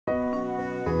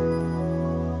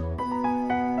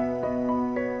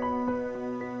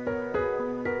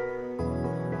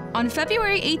On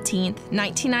February 18,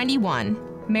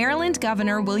 1991, Maryland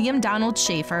Governor William Donald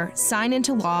Schaefer signed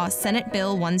into law Senate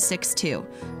Bill 162,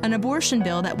 an abortion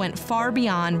bill that went far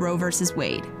beyond Roe v.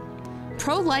 Wade.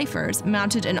 Pro-lifers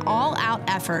mounted an all-out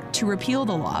effort to repeal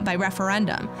the law by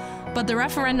referendum, but the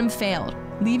referendum failed,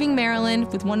 leaving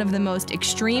Maryland with one of the most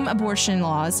extreme abortion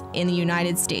laws in the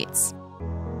United States.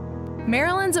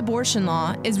 Maryland's abortion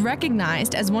law is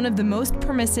recognized as one of the most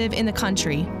permissive in the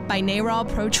country by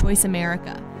NARAL Pro-Choice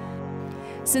America.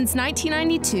 Since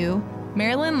 1992,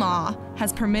 Maryland law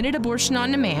has permitted abortion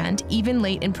on demand even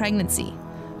late in pregnancy,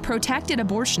 protected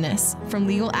abortionists from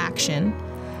legal action,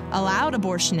 allowed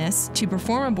abortionists to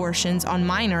perform abortions on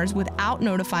minors without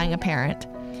notifying a parent,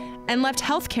 and left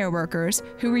healthcare workers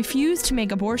who refused to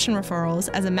make abortion referrals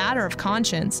as a matter of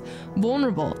conscience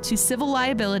vulnerable to civil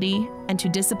liability and to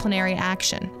disciplinary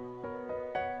action.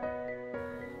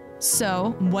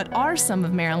 So, what are some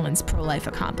of Maryland's pro-life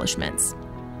accomplishments?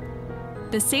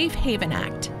 The Safe Haven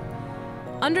Act.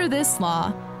 Under this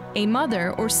law, a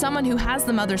mother or someone who has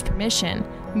the mother's permission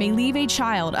may leave a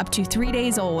child up to 3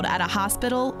 days old at a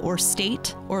hospital or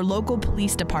state or local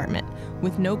police department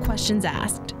with no questions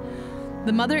asked.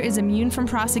 The mother is immune from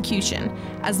prosecution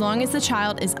as long as the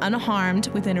child is unharmed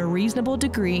within a reasonable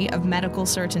degree of medical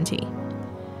certainty.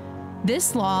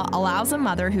 This law allows a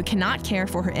mother who cannot care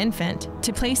for her infant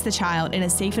to place the child in a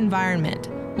safe environment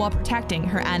while protecting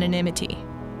her anonymity.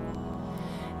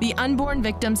 The Unborn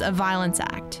Victims of Violence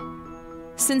Act.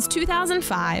 Since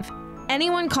 2005,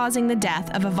 anyone causing the death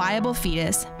of a viable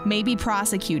fetus may be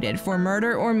prosecuted for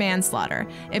murder or manslaughter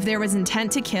if there was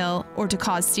intent to kill or to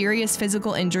cause serious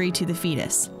physical injury to the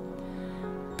fetus.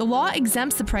 The law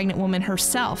exempts the pregnant woman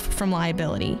herself from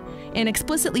liability and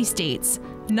explicitly states,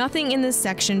 nothing in this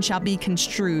section shall be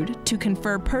construed to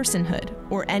confer personhood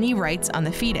or any rights on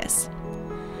the fetus.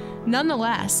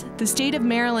 Nonetheless, the state of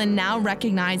Maryland now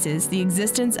recognizes the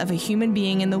existence of a human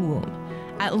being in the womb,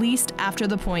 at least after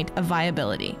the point of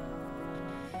viability.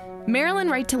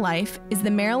 Maryland Right to Life is the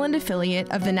Maryland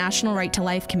affiliate of the National Right to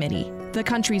Life Committee, the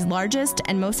country's largest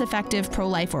and most effective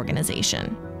pro-life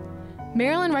organization.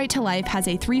 Maryland Right to Life has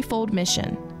a threefold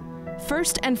mission.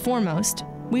 First and foremost,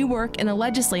 we work in the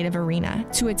legislative arena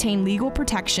to attain legal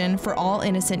protection for all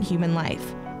innocent human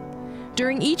life.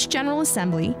 During each General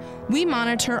Assembly, we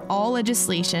monitor all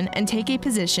legislation and take a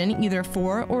position either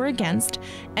for or against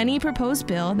any proposed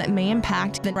bill that may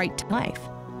impact the right to life.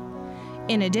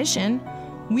 In addition,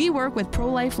 we work with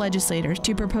pro-life legislators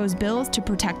to propose bills to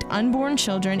protect unborn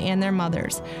children and their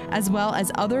mothers, as well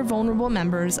as other vulnerable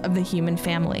members of the human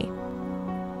family.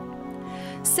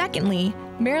 Secondly,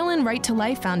 Maryland Right to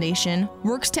Life Foundation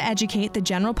works to educate the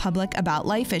general public about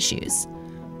life issues.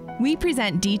 We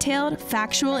present detailed,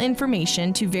 factual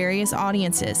information to various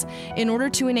audiences in order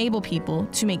to enable people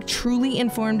to make truly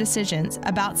informed decisions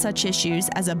about such issues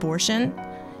as abortion,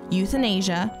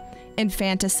 euthanasia,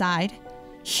 infanticide,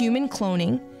 human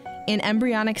cloning, and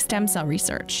embryonic stem cell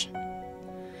research.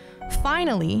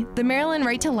 Finally, the Maryland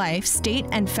Right to Life state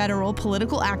and federal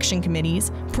political action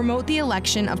committees promote the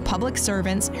election of public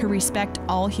servants who respect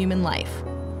all human life.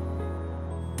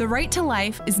 The right to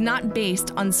life is not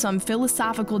based on some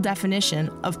philosophical definition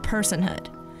of personhood.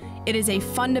 It is a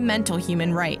fundamental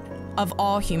human right of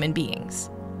all human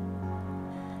beings.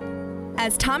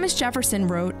 As Thomas Jefferson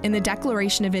wrote in the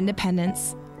Declaration of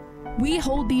Independence, we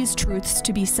hold these truths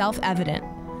to be self-evident,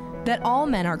 that all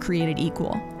men are created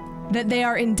equal, that they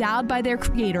are endowed by their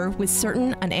Creator with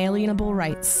certain unalienable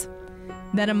rights,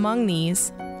 that among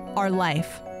these are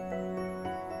life.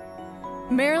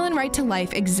 Maryland Right to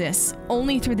Life exists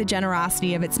only through the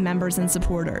generosity of its members and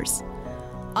supporters.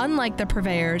 Unlike the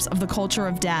purveyors of the culture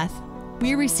of death,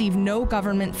 we receive no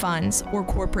government funds or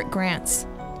corporate grants.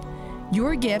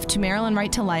 Your gift to Maryland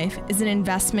Right to Life is an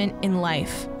investment in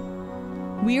life.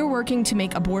 We are working to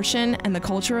make abortion and the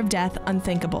culture of death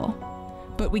unthinkable,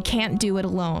 but we can't do it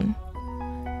alone.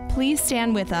 Please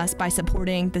stand with us by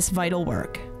supporting this vital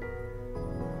work.